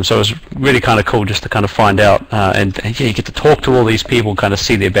 So it was really kind of cool just to kind of find out, and yeah, you get to talk to all these people, kind of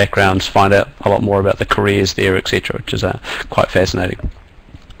see their backgrounds, find out a lot more about the careers there, etc., which is quite fascinating.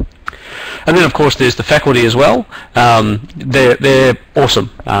 And then, of course, there's the faculty as well. They're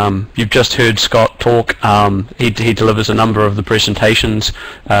awesome. You've just heard Scott talk. He delivers a number of the presentations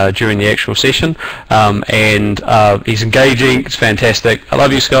during the actual session, and he's engaging. It's fantastic. I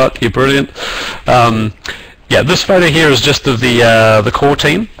love you, Scott. You're brilliant. Yeah, this photo here is just of the core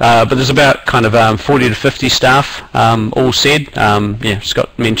team, but there's about kind of 40 to 50 staff, all said. Yeah,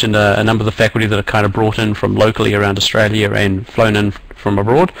 Scott mentioned a number of the faculty that are kind of brought in from locally around Australia and flown in from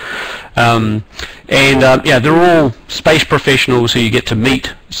abroad. Yeah, they're all space professionals who you get to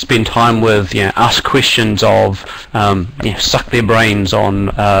meet, spend time with, you know, ask questions of, you know, suck their brains on,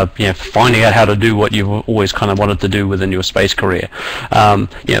 you know, finding out how to do what you've always kind of wanted to do within your space career.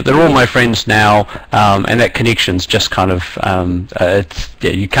 Yeah, they're all my friends now, and that connection's just kind of, it's,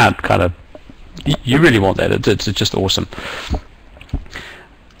 yeah, you can't kind of, you really want that. It's just awesome.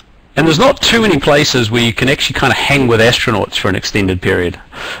 And there's not too many places where you can actually kind of hang with astronauts for an extended period.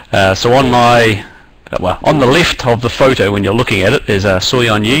 So on the left of the photo, when you're looking at it, is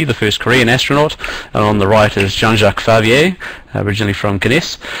So-yeon Yi, the first Korean astronaut, and on the right is Jean-Jacques Favier, originally from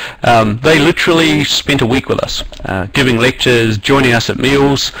Kness. They literally spent a week with us, giving lectures, joining us at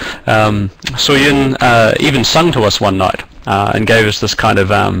meals. So-yeon even sung to us one night and gave us this kind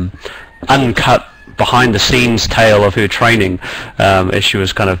of uncut behind-the-scenes tale of her training as she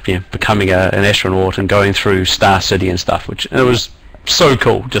was kind of, you know, becoming an astronaut and going through Star City and stuff, which it was so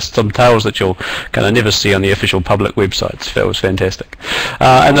cool. Just some tales that you'll kind of never see on the official public websites. That was fantastic.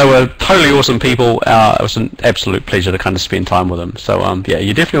 And they were totally awesome people. It was an absolute pleasure to kind of spend time with them. So yeah,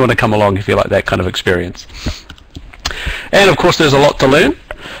 you definitely want to come along if you like that kind of experience. And of course there's a lot to learn.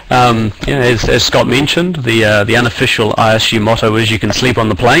 You know, as Scott mentioned, the unofficial ISU motto is "you can sleep on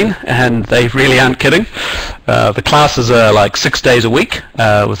the plane," and they really aren't kidding. The classes are like 6 days a week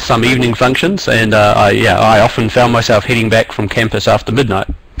with some evening functions, and I often found myself heading back from campus after midnight.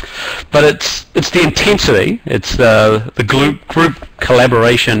 But it's the intensity, it's the group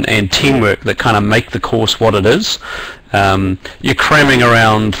collaboration and teamwork that kind of make the course what it is. You're cramming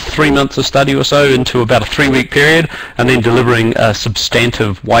around 3 months of study or so into about a 3-week period, and then delivering a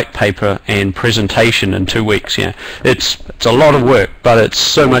substantive white paper and presentation in 2 weeks. Yeah, it's a lot of work, but it's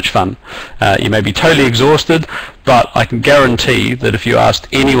so much fun. You may be totally exhausted, but I can guarantee that if you asked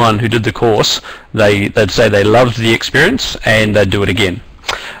anyone who did the course, they'd say they loved the experience and they'd do it again.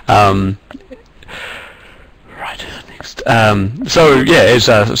 Right, next. So yeah, as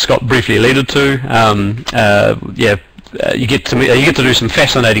Scott briefly alluded to, yeah, you get to do some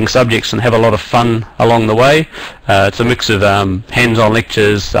fascinating subjects and have a lot of fun along the way. It's a mix of hands-on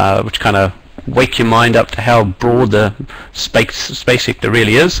lectures, which kind of wake your mind up to how broad the space sector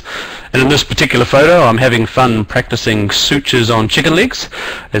really is. And in this particular photo, I'm having fun practicing sutures on chicken legs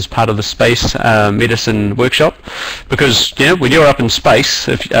as part of the space medicine workshop, because when you're up in space,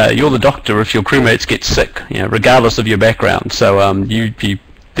 if you're the doctor if your crewmates get sick, regardless of your background. So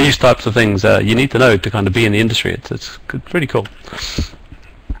these types of things you need to know to kind of be in the industry. It's pretty cool.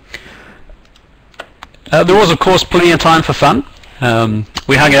 There was, of course, plenty of time for fun.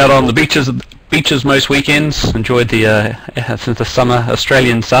 We hung out on the beaches most weekends, enjoyed the summer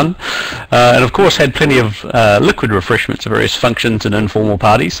Australian sun, and of course had plenty of liquid refreshments at various functions and informal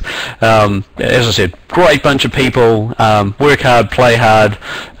parties. As I said, great bunch of people, work hard, play hard,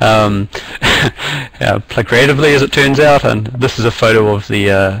 play creatively, as it turns out. And this is a photo of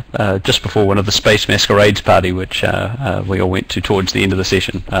the just before one of the Space Masquerades party, which we all went to towards the end of the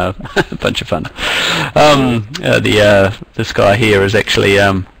session. A bunch of fun. This guy here is actually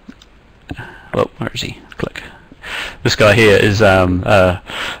well, where is he? Click. This guy here is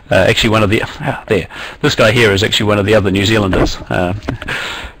actually one of the there. This guy here is actually one of the other New Zealanders,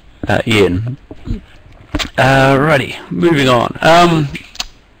 Ian. Righty, moving on.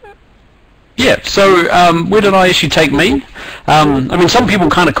 Yeah, so where did ISU take me? I mean, some people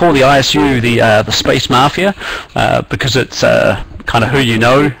kind of call the ISU the space mafia because it's kind of who you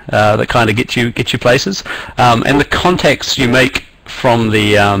know that kind of get you places, and the contacts you make from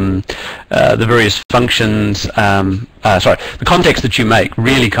the various functions, the contacts that you make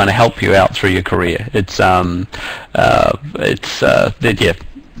really kind of help you out through your career.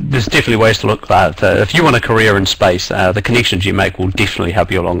 There's definitely ways to look at that. If you want a career in space, the connections you make will definitely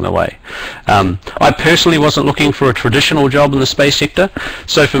help you along the way. I personally wasn't looking for a traditional job in the space sector,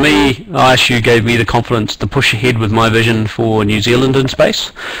 so for me, ISU gave me the confidence to push ahead with my vision for New Zealand in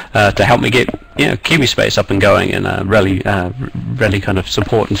space, to help me get Kiwi Space up and going, and really kind of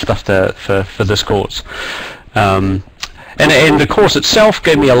support and stuff for this cause. And the course itself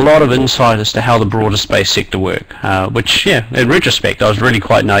gave me a lot of insight as to how the broader space sector work, which, in retrospect, I was really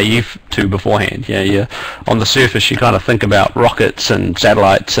quite naive to beforehand. On the surface, you kind of think about rockets and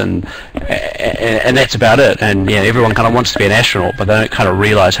satellites, and that's about it. And everyone kind of wants to be an astronaut, but they don't kind of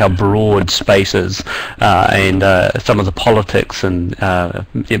realize how broad space is, and some of the politics and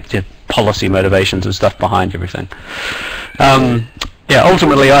policy motivations and stuff behind everything.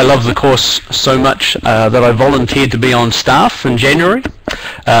 Ultimately, I love the course so much that I volunteered to be on staff in January.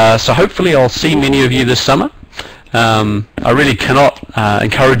 So hopefully I'll see many of you this summer. I really cannot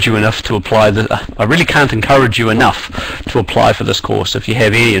encourage you enough to apply. I really can't encourage you enough to apply for this course if you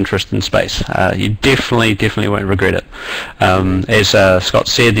have any interest in space. You definitely won't regret it. As Scott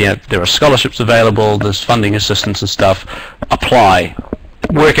said, there are scholarships available. There's funding assistance and stuff. Apply.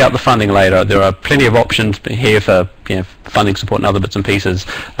 Work out the funding later. There are plenty of options here for funding support and other bits and pieces.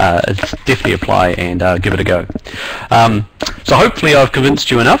 Definitely apply and give it a go. So hopefully I've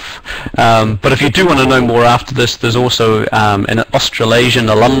convinced you enough. But if you do want to know more after this, there's also an Australasian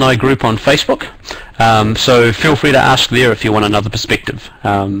alumni group on Facebook. So feel free to ask there if you want another perspective.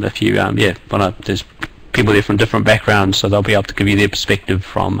 If you there's people there from different backgrounds, so they'll be able to give you their perspective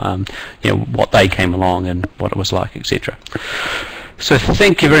from what they came along and what it was like, etc. So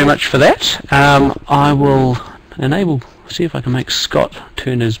thank you very much for that. I will see if I can make Scott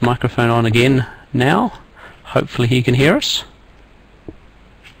turn his microphone on again now. Hopefully he can hear us.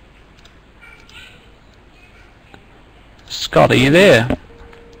 Scott, are you there?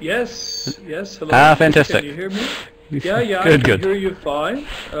 Yes, hello. Fantastic. Can you hear me? Yeah, Good, I can hear you fine.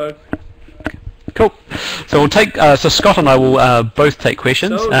 Cool. So we'll take, so Scott and I will both take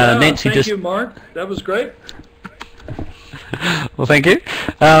questions. So, Nancy, thank you, Mark. That was great. Well, thank you.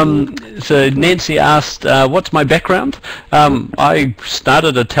 So Nancy asked, what's my background? I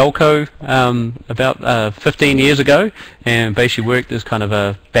started a telco about 15 years ago, and basically worked as kind of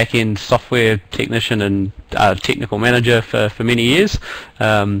a back-end software technician and technical manager for many years.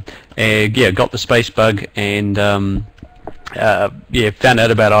 And got the space bug, and found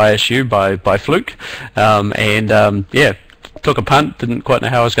out about ISU by fluke, took a punt, didn't quite know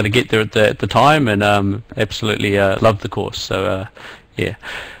how I was going to get there at the time, and absolutely loved the course. So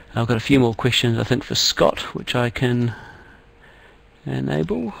I've got a few more questions I think for Scott, which I can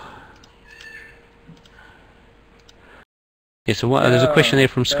enable. Yeah, so there's a question there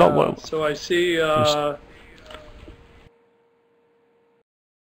from Scott. So I see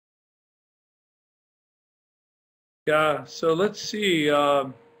so let's see.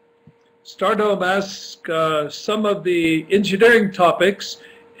 Stardome asks some of the engineering topics,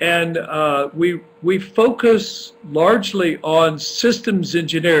 and we focus largely on systems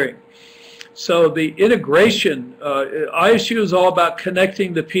engineering. So the integration, ISU is all about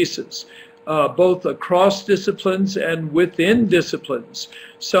connecting the pieces. both across disciplines and within disciplines.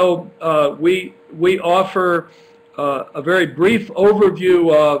 So we offer a very brief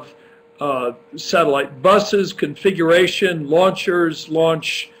overview of satellite buses, configuration, launchers,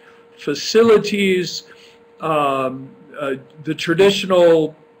 launch facilities, the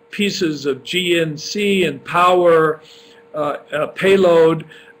traditional pieces of GNC and power, payload,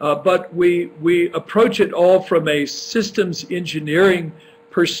 but we approach it all from a systems engineering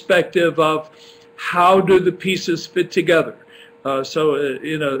perspective of how do the pieces fit together. So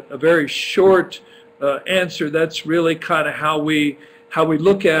in a very short answer, that's really kind of how we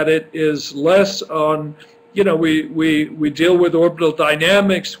look at it, is less on, we deal with orbital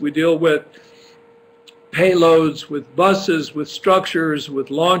dynamics, we deal with payloads, with buses, with structures, with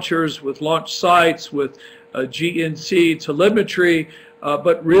launchers, with launch sites, with GNC telemetry,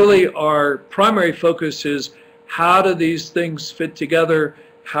 but really our primary focus is how do these things fit together,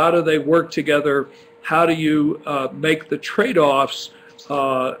 how do they work together, how do you make the trade-offs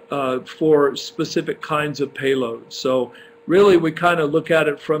for specific kinds of payloads. So really we kind of look at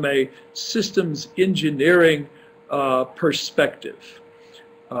it from a systems engineering perspective.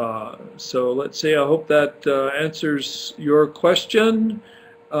 So let's see, I hope that answers your question.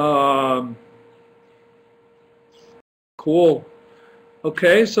 Cool.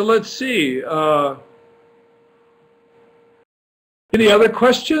 Okay, so let's see. Any other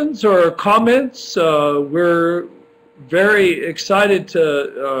questions or comments? We're very excited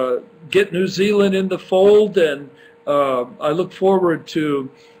to get New Zealand in the fold, and I look forward to,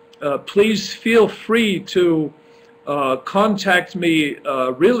 please feel free to contact me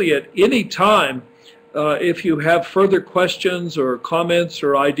really at any time if you have further questions or comments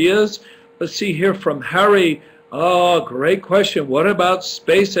or ideas. Let's see here from Harry. Oh, great question. What about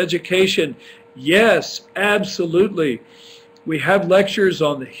space education? Yes, absolutely. We have lectures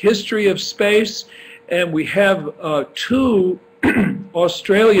on the history of space, and we have two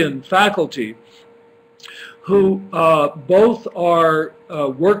Australian faculty who both are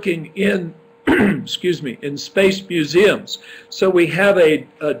working in excuse me, in space museums. So we have a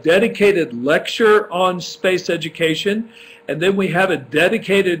dedicated lecture on space education, and then we have a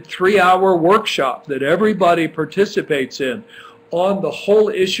dedicated 3-hour workshop that everybody participates in on the whole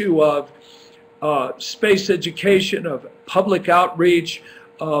issue of space education, of public outreach,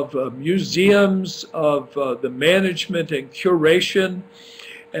 of museums, of the management and curation.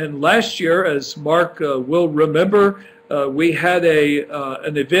 And last year, as Mark will remember, we had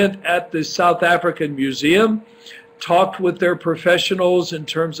an event at the South African Museum, talked with their professionals in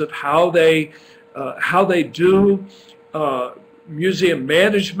terms of how they do museum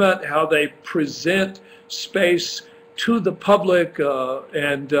management, how they present space to the public,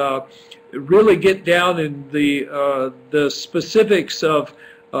 and really get down in the specifics of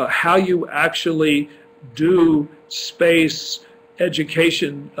how you actually do space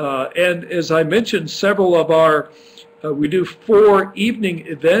education. And as I mentioned, several of our we do 4 evening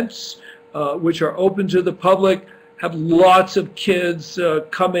events, which are open to the public, have lots of kids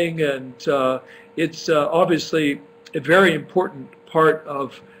coming, and it's obviously a very important part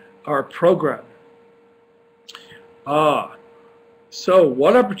of our program. So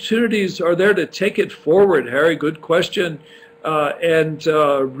what opportunities are there to take it forward, Harry? Good question. And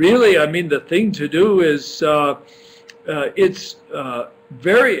really, I mean, the thing to do is it's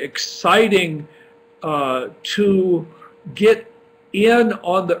very exciting to get in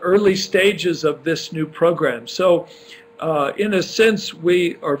on the early stages of this new program. So in a sense,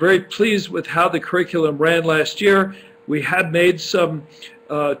 we are very pleased with how the curriculum ran last year. We have made some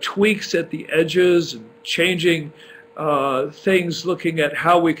tweaks at the edges and changing things, looking at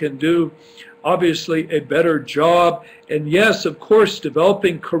how we can do obviously a better job. And yes, of course,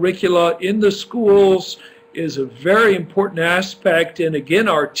 developing curricula in the schools is a very important aspect. And again,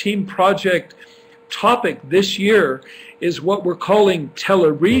 our team project topic this year is what we're calling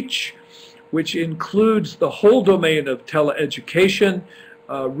telereach, which includes the whole domain of teleeducation,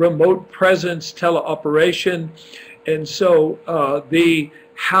 remote presence, teleoperation. And so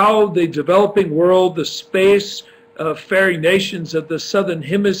how the developing world, the space faring nations of the Southern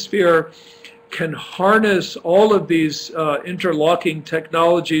Hemisphere can harness all of these interlocking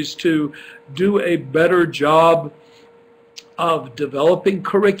technologies to do a better job of developing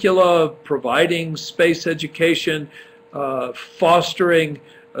curricula, providing space education, fostering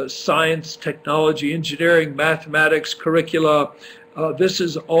science, technology, engineering, mathematics curricula. This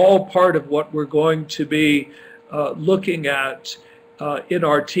is all part of what we're going to be looking at in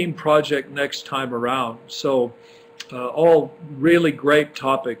our team project next time around. So all really great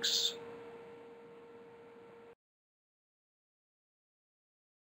topics.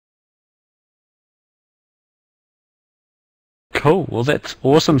 Cool. Well, that's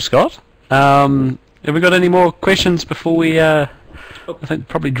awesome, Scott. Have we got any more questions before we, I think,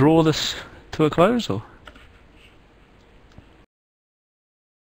 probably draw this to a close? Or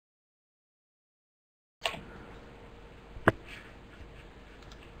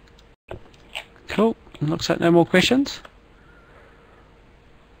cool. Looks like no more questions.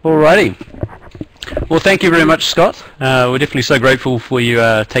 Alrighty. Well, thank you very much, Scott. We're definitely so grateful for you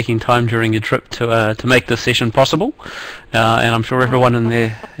taking time during your trip to make this session possible, and I'm sure everyone in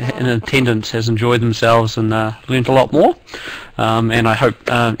attendance has enjoyed themselves and learnt a lot more. And I hope,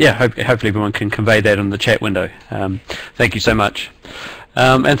 hopefully everyone can convey that in the chat window. Thank you so much,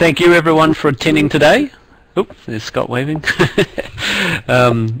 and thank you everyone for attending today. Oop, there's Scott waving. Thank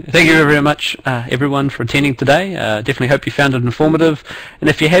you very much, everyone, for attending today. Definitely hope you found it informative. And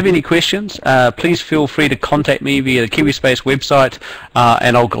if you have any questions, please feel free to contact me via the KiwiSpace website,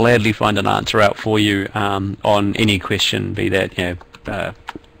 and I'll gladly find an answer out for you on any question, be that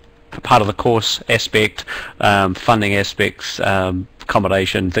part of the course aspect, funding aspects,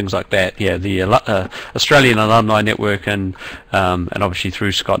 accommodation, things like that. Yeah, the Australian Alumni Network, and obviously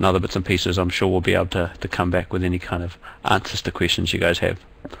through Scott and other bits and pieces, I'm sure we'll be able to come back with any kind of answers to questions you guys have.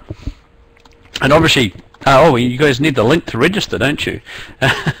 And obviously, you guys need the link to register, don't you?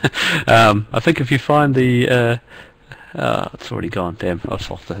 I think if you find the it's already gone. Damn, I've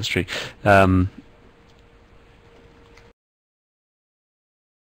lost the history.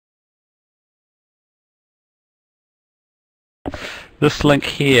 This link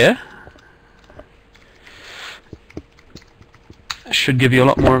here should give you a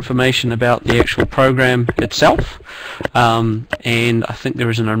lot more information about the actual program itself, and I think there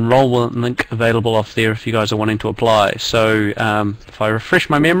is an enrollment link available off there if you guys are wanting to apply. So if I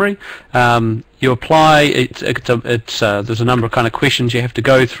refresh my memory, you apply, there's a number of kind of questions you have to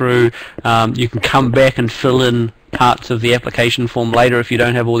go through. You can come back and fill in parts of the application form later if you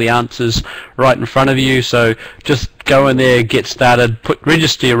don't have all the answers right in front of you. So just go in there, get started,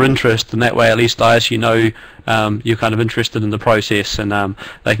 register your interest, and that way at least ISU know you're kind of interested in the process, and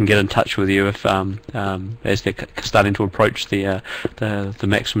they can get in touch with you if as they're starting to approach the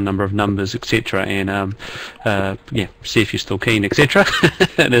maximum number of numbers, etc. And see if you're still keen, etc.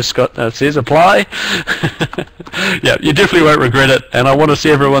 And as Scott says, apply. Yeah, you definitely won't regret it, and I want to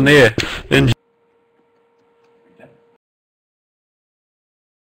see everyone there.